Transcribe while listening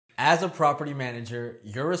As a property manager,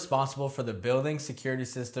 you're responsible for the building security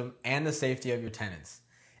system and the safety of your tenants.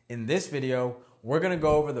 In this video, we're going to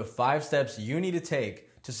go over the 5 steps you need to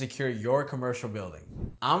take to secure your commercial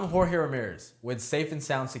building. I'm Jorge Ramirez with Safe and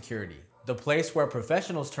Sound Security, the place where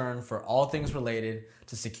professionals turn for all things related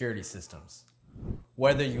to security systems.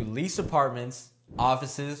 Whether you lease apartments,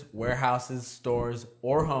 offices, warehouses, stores,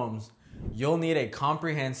 or homes, you'll need a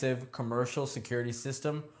comprehensive commercial security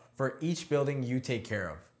system for each building you take care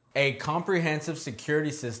of. A comprehensive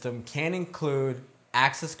security system can include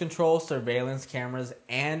access control, surveillance cameras,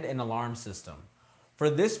 and an alarm system. For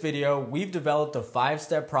this video, we've developed a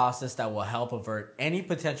 5-step process that will help avert any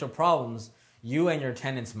potential problems you and your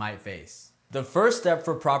tenants might face. The first step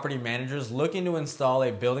for property managers looking to install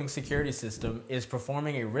a building security system is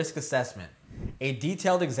performing a risk assessment. A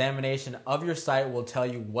detailed examination of your site will tell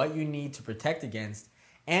you what you need to protect against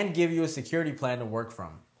and give you a security plan to work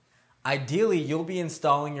from. Ideally, you'll be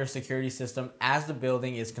installing your security system as the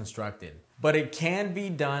building is constructed, but it can be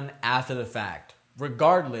done after the fact.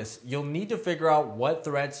 Regardless, you'll need to figure out what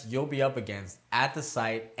threats you'll be up against at the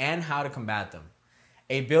site and how to combat them.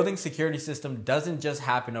 A building security system doesn't just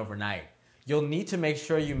happen overnight. You'll need to make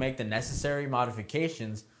sure you make the necessary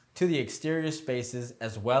modifications to the exterior spaces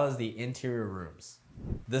as well as the interior rooms.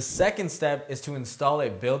 The second step is to install a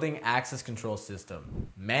building access control system.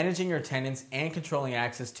 Managing your tenants and controlling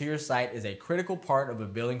access to your site is a critical part of a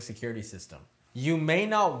building security system. You may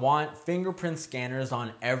not want fingerprint scanners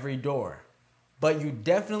on every door, but you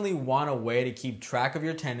definitely want a way to keep track of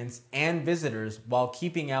your tenants and visitors while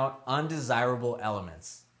keeping out undesirable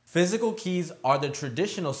elements. Physical keys are the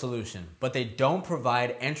traditional solution, but they don't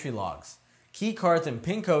provide entry logs. Key cards and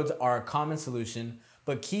PIN codes are a common solution,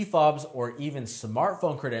 but key fobs or even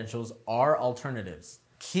smartphone credentials are alternatives.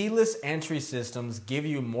 Keyless entry systems give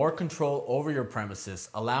you more control over your premises,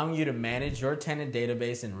 allowing you to manage your tenant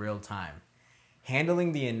database in real time.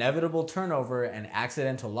 Handling the inevitable turnover and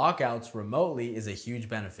accidental lockouts remotely is a huge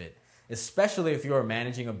benefit, especially if you are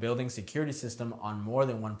managing a building security system on more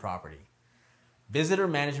than one property. Visitor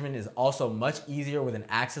management is also much easier with an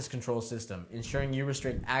access control system, ensuring you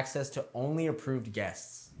restrict access to only approved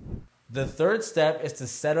guests. The third step is to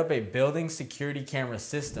set up a building security camera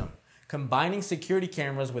system. Combining security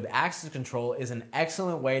cameras with access control is an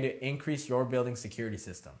excellent way to increase your building security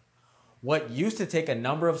system. What used to take a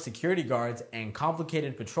number of security guards and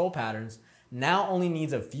complicated patrol patterns now only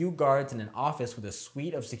needs a few guards in an office with a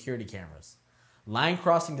suite of security cameras. Line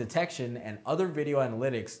crossing detection and other video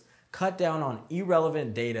analytics cut down on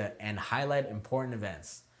irrelevant data and highlight important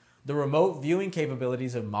events. The remote viewing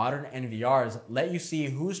capabilities of modern NVRs let you see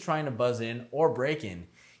who's trying to buzz in or break in,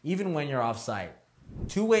 even when you're off-site.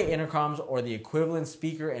 Two-way intercoms or the equivalent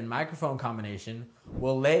speaker and microphone combination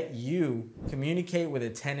will let you communicate with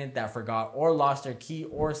a tenant that forgot or lost their key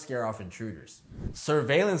or scare off intruders.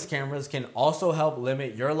 Surveillance cameras can also help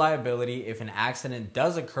limit your liability if an accident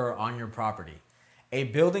does occur on your property. A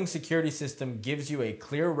building security system gives you a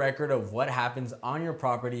clear record of what happens on your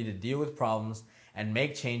property to deal with problems and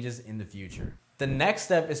make changes in the future. The next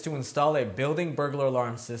step is to install a building burglar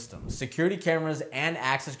alarm system. Security cameras and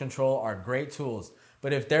access control are great tools,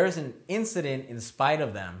 but if there is an incident in spite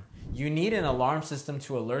of them, you need an alarm system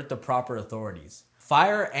to alert the proper authorities.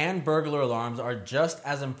 Fire and burglar alarms are just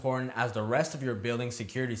as important as the rest of your building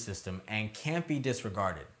security system and can't be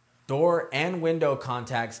disregarded. Door and window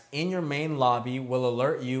contacts in your main lobby will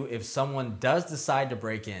alert you if someone does decide to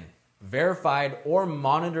break in. Verified or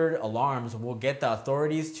monitored alarms will get the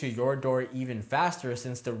authorities to your door even faster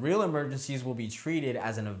since the real emergencies will be treated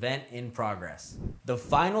as an event in progress. The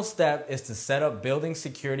final step is to set up building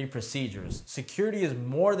security procedures. Security is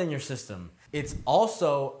more than your system. It's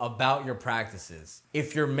also about your practices.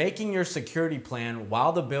 If you're making your security plan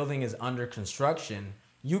while the building is under construction,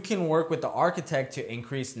 you can work with the architect to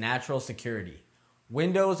increase natural security.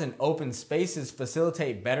 Windows and open spaces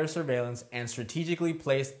facilitate better surveillance, and strategically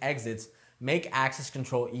placed exits make access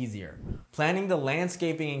control easier. Planning the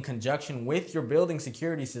landscaping in conjunction with your building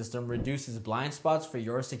security system reduces blind spots for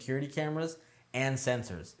your security cameras and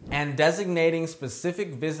sensors. And designating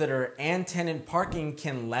specific visitor and tenant parking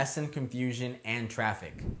can lessen confusion and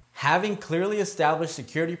traffic. Having clearly established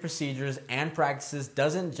security procedures and practices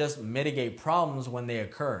doesn't just mitigate problems when they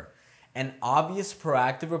occur. An obvious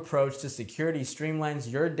proactive approach to security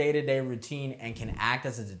streamlines your day-to-day routine and can act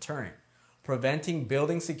as a deterrent, preventing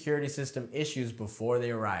building security system issues before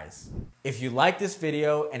they arise. If you like this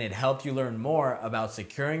video and it helped you learn more about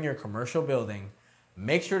securing your commercial building,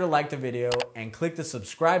 make sure to like the video and click the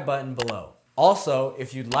subscribe button below. Also,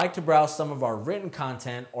 if you'd like to browse some of our written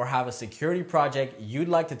content or have a security project you'd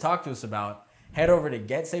like to talk to us about, head over to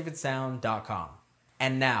getsafeandsound.com.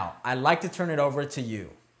 And now, I'd like to turn it over to you.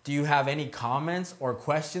 Do you have any comments or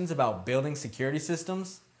questions about building security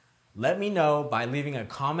systems? Let me know by leaving a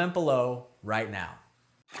comment below right now.